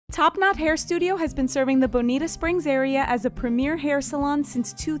Top Knot Hair Studio has been serving the Bonita Springs area as a premier hair salon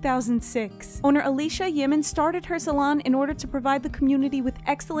since 2006. Owner Alysha Yimin started her salon in order to provide the community with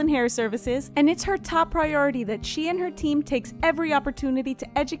excellent hair services, and it's her top priority that she and her team takes every opportunity to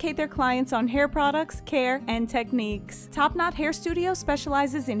educate their clients on hair products, care, and techniques. Top Knot Hair Studio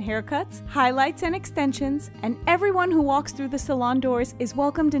specializes in haircuts, highlights, and extensions, and everyone who walks through the salon doors is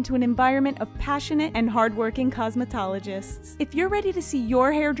welcomed into an environment of passionate and hardworking cosmetologists. If you're ready to see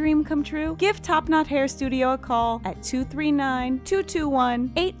your hair dream come true, give Top Knot Hair Studio a call at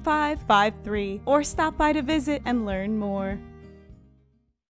 239-221-8553 or stop by to visit and learn more.